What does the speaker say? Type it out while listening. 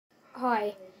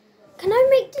why. Can I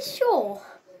make this sure?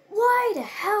 Why the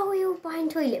hell are we all buying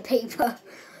toilet paper?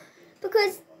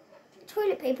 Because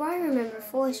toilet paper, I remember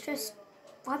before, is just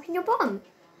wiping your bum.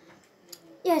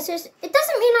 Yeah, so it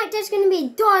doesn't mean like there's going to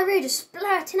be diarrhea just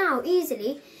splurting out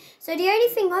easily. So the only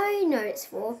thing I know it's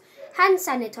for, hand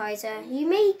sanitizer, you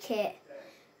make it.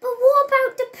 But what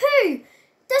about the poo?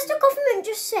 Does the government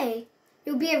just say,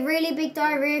 you'll be a really big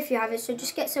diarrhea if you have it, so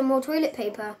just get some more toilet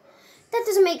paper? That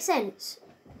doesn't make sense.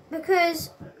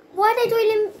 Because why are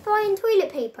they buying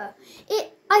toilet paper?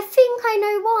 I think I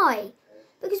know why.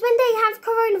 Because when they have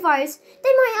coronavirus,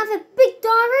 they might have a big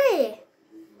diarrhea.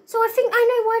 So I think I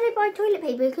know why they buy toilet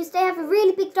paper, because they have a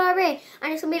really big diarrhea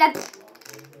and it's going to be like...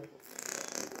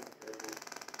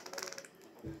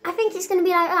 I think it's going to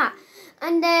be like that.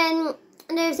 And then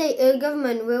they say,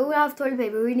 government, we all have toilet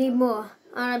paper, we need more.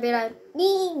 And I'll be like,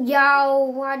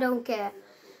 yo, I don't care.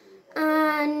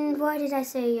 And why did I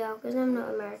say yo? Because I'm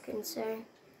not American, so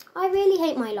I really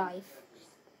hate my life.